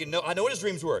surely we can know. I know what his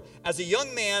dreams were. As a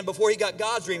young man, before he got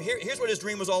God's dream, here's what his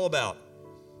dream was all about.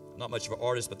 I'm not much of an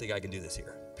artist, but I think I can do this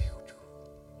here.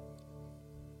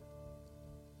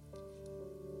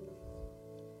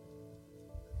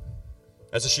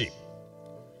 As a sheep.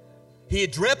 He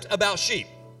had dreamt about sheep.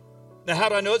 Now, how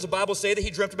do I know? Does the Bible say that he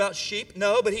dreamt about sheep?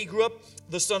 No, but he grew up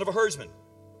the son of a herdsman.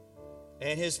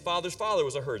 And his father's father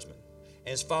was a herdsman.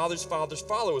 And his father's father's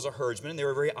father was a herdsman. And they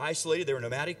were very isolated. They were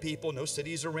nomadic people, no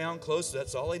cities around close. So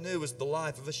that's all he knew was the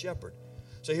life of a shepherd.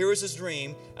 So here was his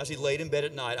dream as he laid in bed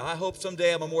at night. I hope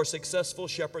someday I'm a more successful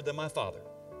shepherd than my father.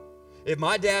 If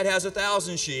my dad has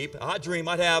 1,000 sheep, I dream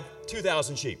I'd have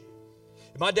 2,000 sheep.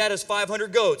 If my dad has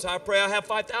 500 goats, I pray I have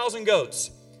 5,000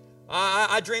 goats.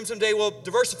 I dream someday we'll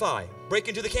diversify, break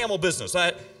into the camel business.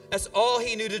 That's all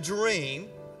he knew to dream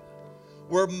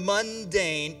were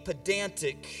mundane,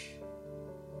 pedantic,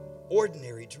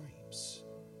 ordinary dreams.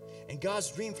 And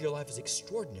God's dream for your life is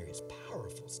extraordinary. It's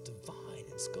powerful. It's divine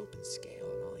in scope and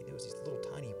scale. And all he knew was these little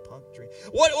tiny punk dreams.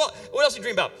 What else do you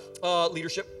dream about?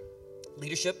 Leadership,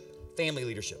 family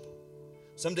leadership.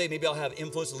 Someday maybe I'll have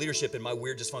influence and leadership in my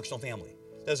weird dysfunctional family.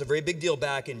 That was a very big deal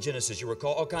back in Genesis. You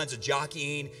recall all kinds of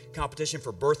jockeying, competition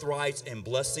for birthrights and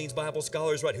blessings. Bible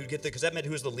scholars, right, who'd get there, because that meant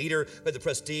who was the leader, who had the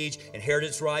prestige,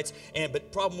 inheritance rights.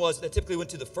 But problem was that typically went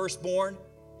to the firstborn.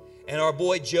 And our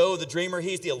boy Joe, the dreamer,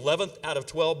 he's the 11th out of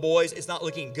 12 boys. It's not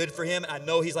looking good for him. I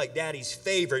know he's like daddy's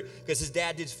favorite because his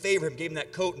dad did favor him, gave him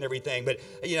that coat and everything. But,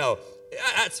 you know,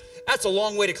 that's a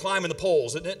long way to climb in the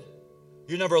polls, isn't it?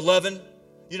 You're number 11.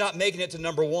 You're not making it to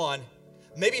number 1.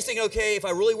 Maybe he's thinking, okay, if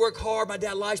I really work hard, my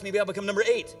dad likes me, maybe I'll become number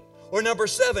 8 or number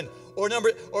 7 or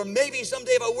maybe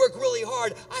someday if I work really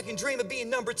hard, I can dream of being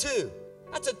number 2.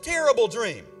 That's a terrible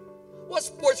dream. What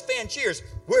sports fan cheers?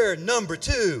 We're number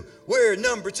 2. We're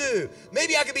number 2.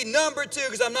 Maybe I could be number 2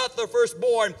 because I'm not the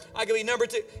firstborn. I could be number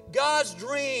 2. God's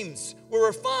dreams were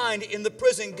refined in the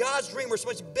prison. God's dream was so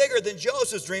much bigger than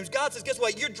Joseph's dreams. God says, guess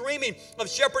what? You're dreaming of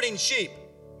shepherding sheep.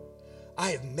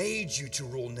 I have made you to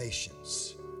rule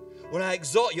nations. When I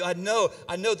exalt you, I know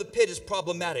the pit is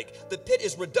problematic. The pit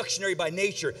is reductionary by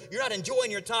nature. You're not enjoying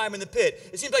your time in the pit.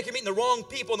 It seems like you're meeting the wrong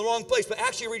people in the wrong place, but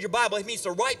actually read your Bible, it means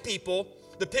the right people.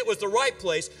 The pit was the right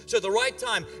place, so at the right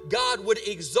time, God would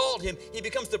exalt him. He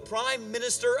becomes the prime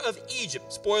minister of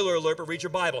Egypt. Spoiler alert, but read your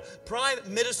Bible. Prime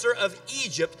minister of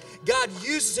Egypt. God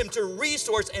uses him to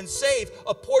resource and save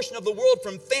a portion of the world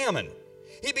from famine.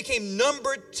 He became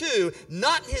number 2,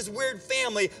 not his weird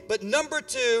family, but number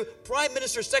 2, prime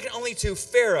minister, second only to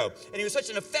Pharaoh. And he was such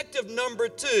an effective number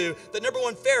 2 that number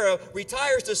 1 Pharaoh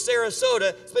retires to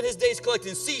Sarasota, spent his days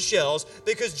collecting seashells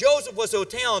because Joseph was so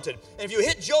talented. And if you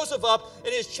hit Joseph up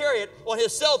in his chariot on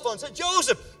his cell phone, said,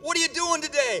 Joseph, what are you doing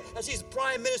today? As he's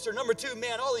prime minister, number 2,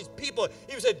 man, all these people,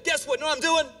 he said, guess what? You know what I'm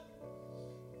doing?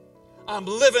 I'm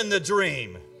living the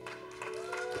dream.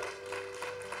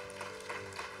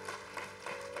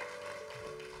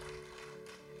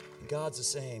 God's the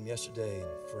same yesterday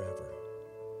and forever.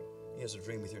 He has a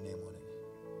dream with your name on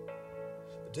it.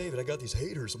 But David, I got these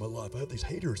haters in my life. I have these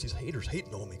haters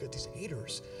hating on me. I got these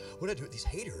haters. What do I do with these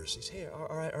haters?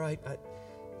 All right.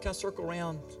 Can I circle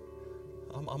around?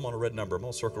 I'm on a red number. I'm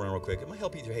going to circle around real quick. I'm going to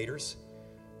help you with your haters.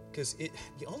 Because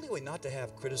the only way not to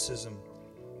have criticism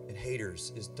and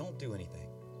haters is don't do anything.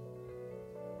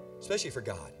 especially for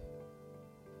God.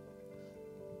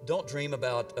 Don't dream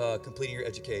about completing your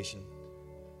education.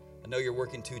 I know you're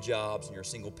working 2 jobs and you're a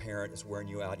single parent. It's wearing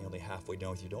you out and you're only halfway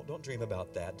done with you. Don't dream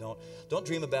about that. Don't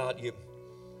dream about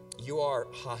you are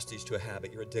hostage to a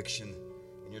habit, your addiction,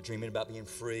 and you're dreaming about being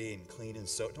free and clean and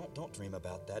so. Don't dream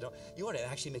about that. You want to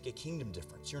actually make a kingdom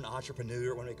difference. You're an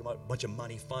entrepreneur, want to make a bunch of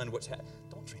money, fund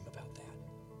don't dream about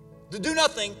that. Do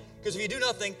nothing, because if you do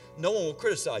nothing, no one will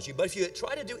criticize you. But if you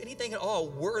try to do anything at all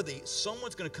worthy,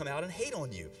 someone's going to come out and hate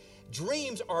on you.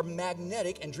 Dreams are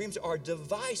magnetic and dreams are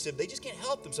divisive. They just can't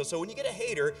help themselves. So when you get a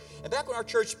hater, and back when our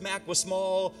church, Mac, was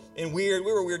small and weird,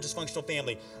 we were a weird, dysfunctional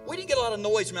family. We didn't get a lot of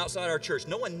noise from outside our church.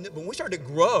 No one, when we started to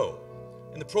grow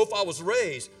and the profile was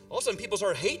raised, all of a sudden people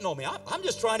started hating on me. I'm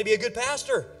just trying to be a good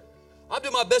pastor. I'm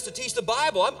doing my best to teach the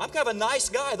Bible. I'm kind of a nice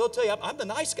guy. They'll tell you, I'm the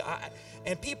nice guy.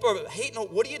 And people are hating on,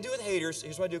 what do you do with haters?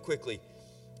 Here's what I do quickly.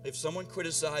 If someone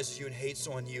criticizes you and hates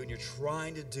on you and you're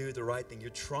trying to do the right thing, you're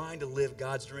trying to live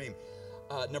God's dream,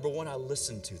 number one, I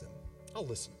listen to them. I'll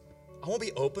listen. I won't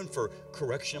be open for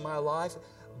correction in my life,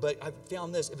 but I've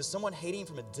found this. If it's someone hating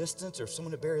from a distance or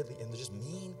someone and they're just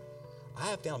mean, I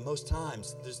have found most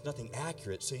times there's nothing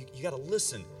accurate. So you got to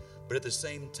listen, but at the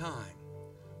same time,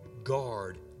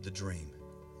 guard the dream.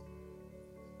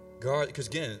 Guard, because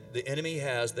again, the enemy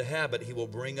has the habit, he will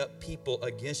bring up people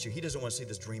against you. He doesn't want to see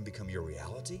this dream become your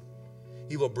reality.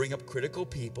 He will bring up critical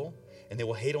people, and they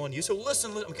will hate on you. So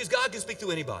listen, because God can speak through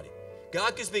anybody.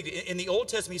 God can speak. In the Old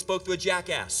Testament, he spoke through a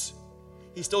jackass.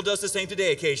 He still does the same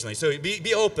today occasionally. So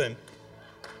be open,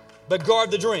 but guard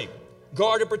the dream.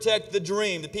 Guard and protect the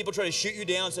dream. The people try to shoot you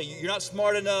down, say you're not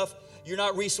smart enough, you're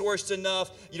not resourced enough,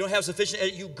 you don't have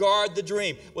sufficient, you guard the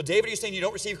dream. Well, David, are you saying you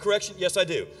don't receive correction? Yes, I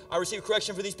do. I receive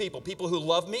correction for these people who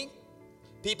love me,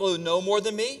 people who know more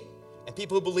than me, and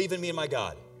people who believe in me and my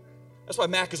God. That's why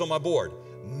Mac is on my board.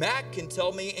 Mac can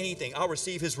tell me anything. I'll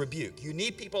receive his rebuke. You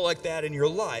need people like that in your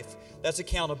life. That's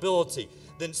accountability.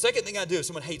 Then second thing I do, if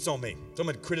someone hates on me,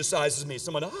 someone criticizes me,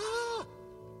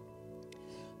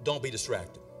 don't be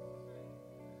distracted.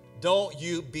 Don't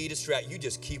you be distracted. You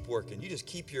just keep working. You just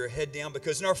keep your head down,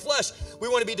 because in our flesh, we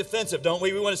want to be defensive, don't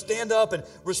we? We want to stand up and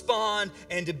respond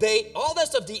and debate. All that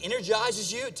stuff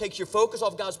de-energizes you. It takes your focus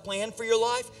off God's plan for your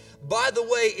life. By the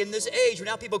way, in this age where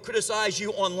now people criticize you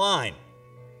online,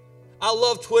 I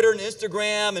love Twitter and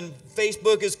Instagram, and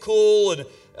Facebook is cool, and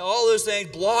all those things.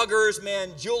 Bloggers,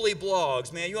 man, Julie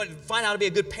blogs, man. You want to find out how to be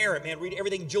a good parent, man. Read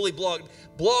everything Julie blogs.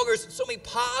 Bloggers, so many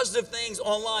positive things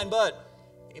online, but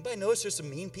anybody notice there's some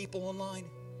mean people online?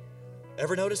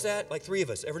 Ever notice that? Like 3 of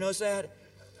us. Ever notice that?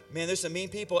 Man, there's some mean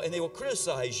people, and they will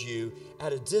criticize you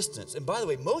at a distance. And by the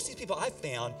way, most of these people I've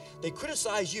found, they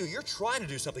criticize you. You're trying to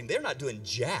do something. They're not doing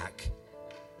jack.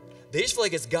 They just feel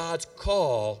like it's God's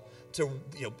call to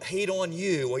hate on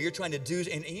you while you're trying to do,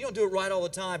 and you don't do it right all the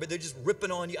time, but they're just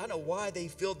ripping on you. I don't know why they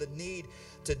feel the need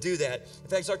to do that. In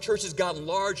fact, our church has gotten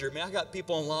larger. Man, I got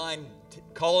people online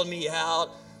calling me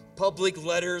out, public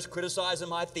letters criticizing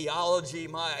my theology,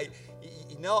 I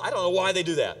don't know why they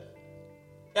do that.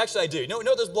 Actually, I do. You know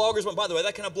those bloggers, by the way,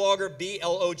 that kind of blogger,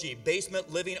 BLOG,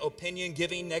 basement living, opinion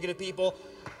giving, negative people,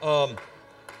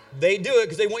 they do it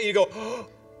because they want you to go, oh,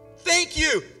 thank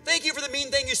you for the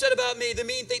mean thing you said about me, the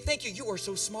mean thing. Thank you. You are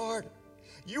so smart.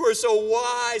 You are so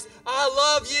wise. I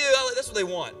love you. That's what they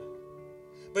want.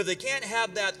 But if they can't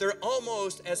have that, they're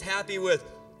almost as happy with,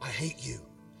 I hate you.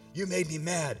 You made me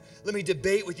mad. Let me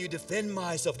debate with you, defend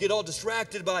myself, get all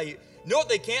distracted by you. You know what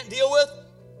they can't deal with?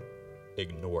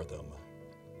 Ignore them.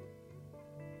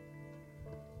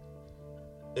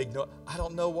 I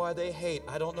don't know why they hate.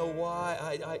 I don't know why.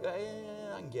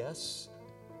 I guess.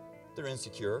 They're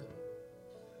insecure.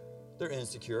 They're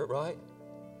insecure, right?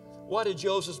 Why did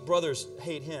Joseph's brothers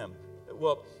hate him?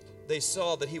 Well, they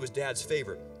saw that he was Dad's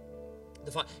favorite.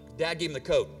 Dad gave him the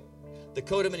coat. The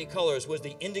coat of many colors was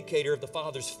the indicator of the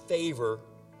Father's favor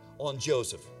on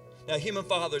Joseph. Now, human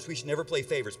fathers, we should never play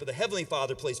favorites, but the Heavenly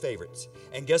Father plays favorites.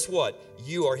 And guess what?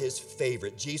 You are His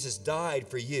favorite. Jesus died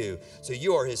for you, so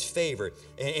you are His favorite.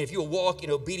 And if you'll walk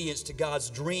in obedience to God's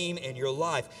dream in your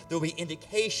life, there will be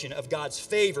indication of God's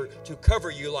favor to cover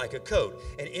you like a coat.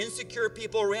 And insecure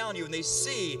people around you, when they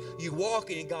see you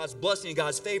walking in God's blessing and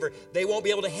God's favor, they won't be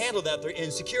able to handle that. They're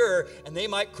insecure, and they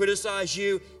might criticize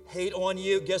you, hate on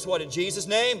you. Guess what? In Jesus'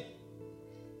 name,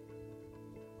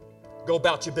 go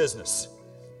about your business.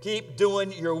 Keep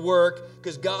doing your work,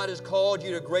 because God has called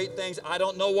you to great things. I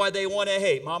don't know why they want to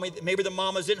hate. Maybe the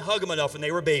mamas didn't hug them enough when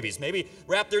they were babies. Maybe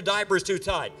wrapped their diapers too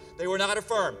tight. They were not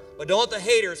affirmed. But don't let the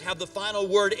haters have the final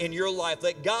word in your life.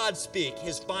 Let God speak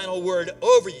His final word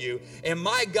over you. And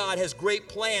my God has great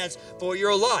plans for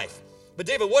your life. But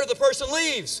David, what if the person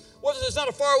leaves? What if it's not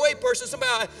a faraway person,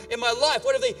 somebody in my life?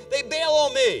 What if they bail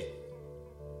on me?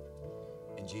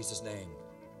 In Jesus' name,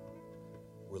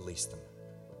 release them.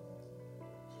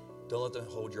 Don't let them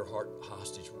hold your heart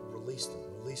hostage. Release them.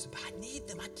 Release them. I need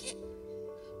them. I can't.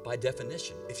 By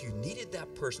definition, if you needed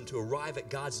that person to arrive at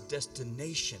God's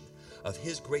destination of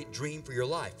his great dream for your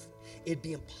life, it'd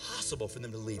be impossible for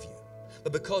them to leave you.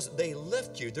 But because they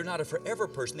left you, they're not a forever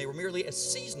person. They were merely a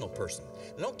seasonal person.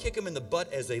 Now, don't kick them in the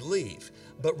butt as they leave,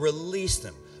 but release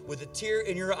them. With a tear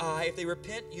in your eye, if they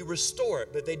repent, you restore it.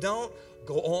 But if they don't,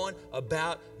 go on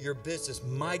about your business.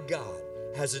 My God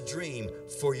has a dream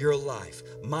for your life.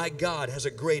 My God has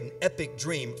a great and epic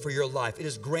dream for your life. It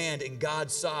is grand in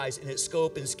God's size, in its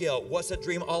scope and scale. What's that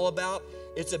dream all about?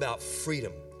 It's about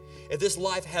freedom. If this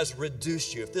life has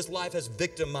reduced you, if this life has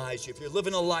victimized you, if you're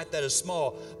living a life that is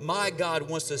small, my God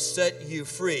wants to set you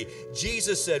free.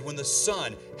 Jesus said, when the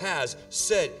Son has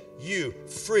set you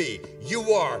free,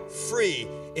 you are free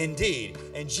indeed.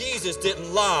 And Jesus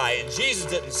didn't lie, and Jesus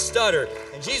didn't stutter,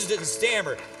 and Jesus didn't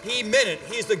stammer. He meant it.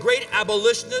 He's the great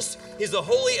abolitionist. He's the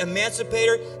holy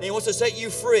emancipator, and he wants to set you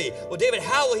free. Well, David,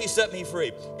 how will he set me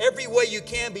free? Every way you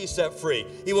can be set free.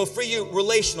 He will free you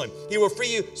relationally. He will free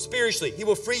you spiritually. He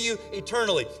will free you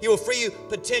eternally. He will free you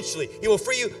potentially. He will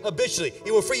free you habitually.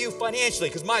 He will free you financially,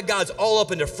 because my God's all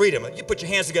up into freedom. You put your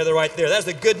hands together right there. That's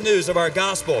the good news of our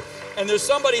gospel. And there's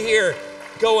somebody here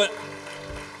going,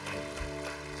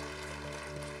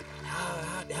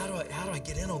 how do I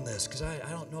get in on this? Because I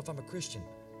don't know if I'm a Christian.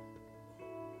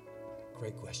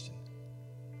 Great question.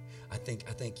 I think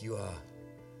you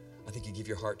give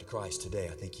your heart to Christ today.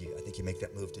 I think you make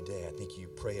that move today. I think you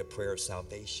pray a prayer of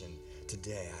salvation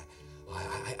today.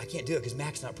 I can't do it because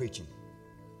Mac's not preaching.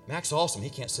 Mac's awesome. He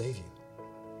can't save you.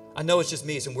 I know it's just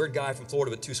me, some weird guy from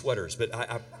Florida with 2 sweaters, but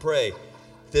I pray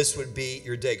this would be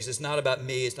your day, because it's not about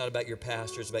me, it's not about your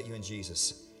pastor, it's about you and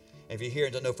Jesus. And if you're here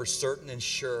and don't know for certain and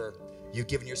sure you've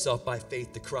given yourself by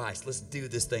faith to Christ, let's do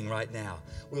this thing right now.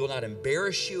 We will not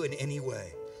embarrass you in any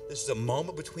way. This is a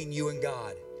moment between you and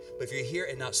God. But if you're here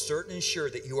and not certain and sure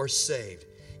that you are saved,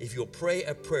 if you'll pray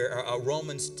a prayer, a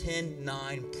Romans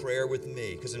 10:9 prayer with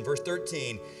me, because in verse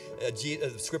 13,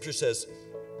 the scripture says,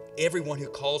 everyone who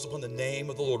calls upon the name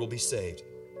of the Lord will be saved.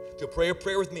 If you'll pray a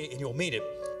prayer with me and you'll mean it,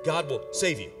 God will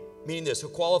save you. Meaning this, he'll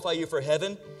qualify you for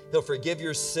heaven. He'll forgive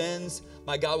your sins.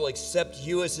 My God will accept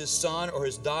you as his son or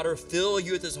his daughter, fill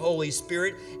you with his Holy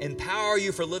Spirit, empower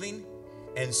you for living,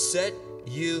 and set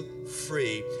you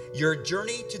free. Your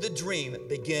journey to the dream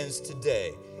begins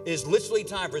today. It is literally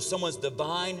time for someone's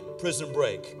divine prison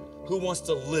break. Who wants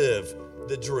to live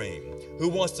the dream? Who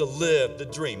wants to live the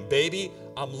dream? Baby,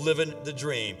 I'm living the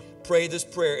dream. Pray this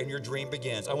prayer and your dream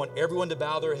begins. I want everyone to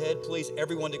bow their head, please.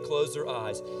 Everyone to close their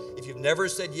eyes. If you've never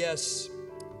said yes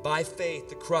by faith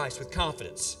to Christ with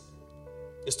confidence,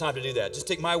 it's time to do that. Just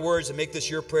take my words and make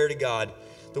this your prayer to God.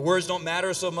 The words don't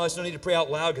matter so much. No need to pray out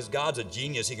loud because God's a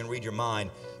genius. He can read your mind.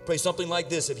 Pray something like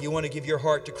this if you want to give your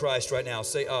heart to Christ right now.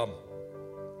 Say,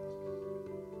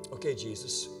 okay,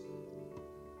 Jesus.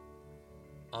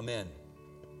 Amen.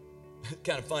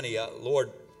 Kind of funny.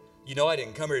 Lord, you know I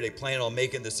didn't come here today planning on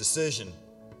making this decision.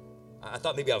 I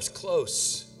thought maybe I was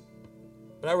close.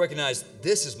 But I recognize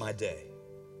this is my day.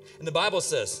 And the Bible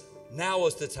says, now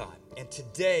is the time. And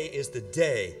today is the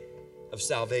day of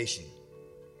salvation.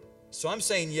 So I'm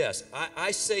saying yes.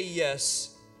 I say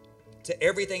yes to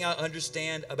everything I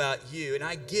understand about you. And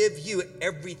I give you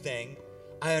everything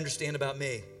I understand about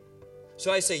me.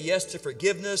 So I say yes to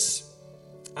forgiveness.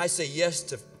 I say yes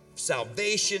to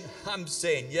salvation. I'm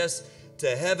saying yes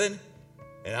to heaven.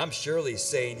 And I'm surely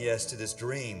saying yes to this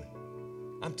dream.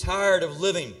 I'm tired of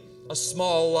living a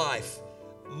small life,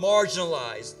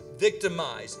 marginalized,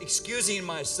 victimized, excusing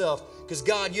myself, because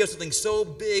God, you have something so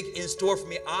big in store for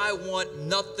me. I want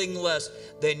nothing less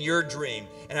than your dream.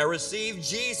 And I received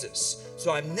Jesus.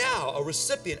 So I'm now a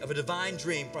recipient of a divine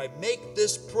dream. I make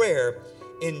this prayer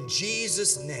in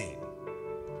Jesus' name.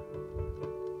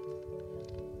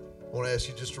 I want to ask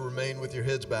you just to remain with your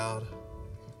heads bowed.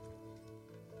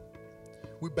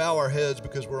 We bow our heads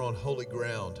because we're on holy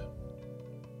ground.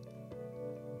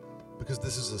 Because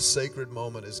this is a sacred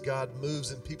moment as God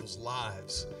moves in people's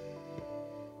lives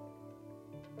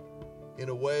in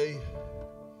a way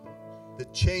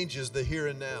that changes the here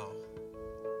and now.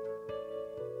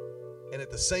 And at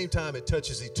the same time, it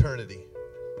touches eternity.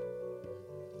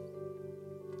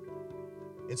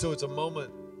 And so it's a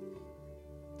moment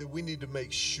that we need to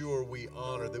make sure we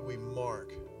honor, that we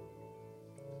mark.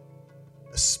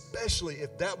 Especially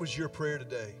if that was your prayer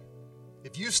today.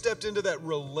 If you stepped into that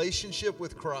relationship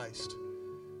with Christ,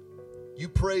 you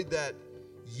prayed that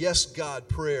yes, God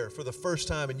prayer for the first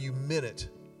time and you meant it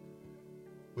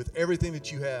with everything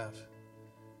that you have,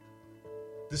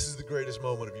 this is the greatest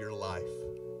moment of your life.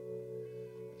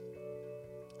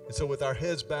 And so with our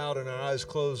heads bowed and our eyes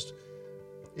closed,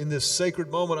 in this sacred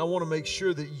moment, I want to make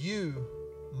sure that you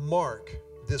mark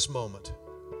this moment,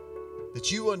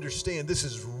 that you understand this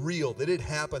is real, that it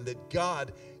happened, that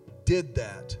God did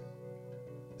that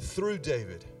through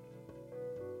David,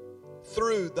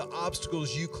 through the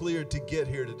obstacles you cleared to get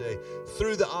here today,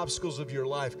 through the obstacles of your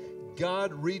life.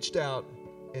 God reached out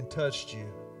and touched you,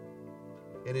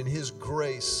 and in His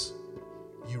grace,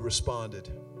 you responded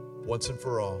once and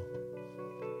for all.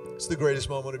 It's the greatest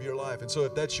moment of your life. And so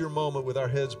if that's your moment, with our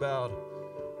heads bowed,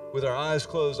 with our eyes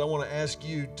closed, I want to ask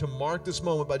you to mark this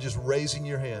moment by just raising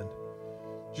your hand.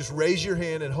 Just raise your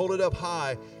hand and hold it up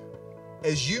high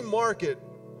as you mark it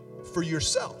for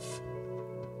yourself.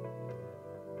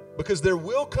 Because there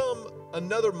will come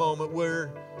another moment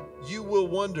where you will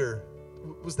wonder,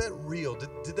 was that real?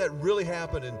 Did that really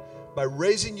happen? And by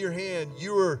raising your hand,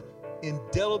 you are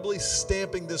indelibly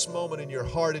stamping this moment in your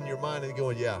heart and your mind and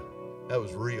going, yeah, that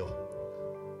was real.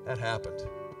 That happened.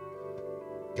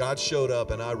 God showed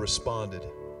up and I responded.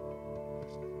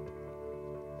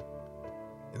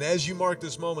 And as you mark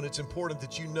this moment, it's important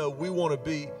that you know we want to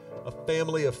be a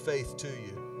family of faith to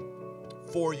you,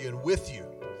 for you, and with you.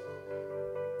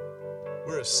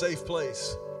 We're a safe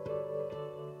place.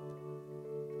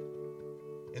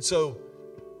 And so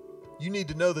you need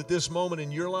to know that this moment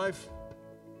in your life,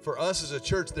 for us as a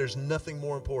church, there's nothing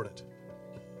more important.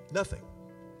 Nothing.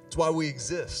 It's why we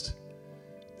exist.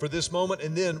 For this moment,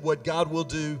 and then what God will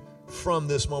do from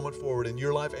this moment forward in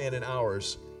your life and in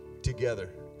ours together.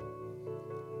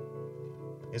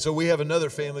 And so we have another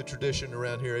family tradition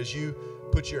around here. As you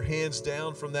put your hands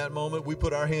down from that moment, we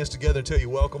put our hands together and tell you,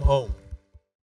 welcome home.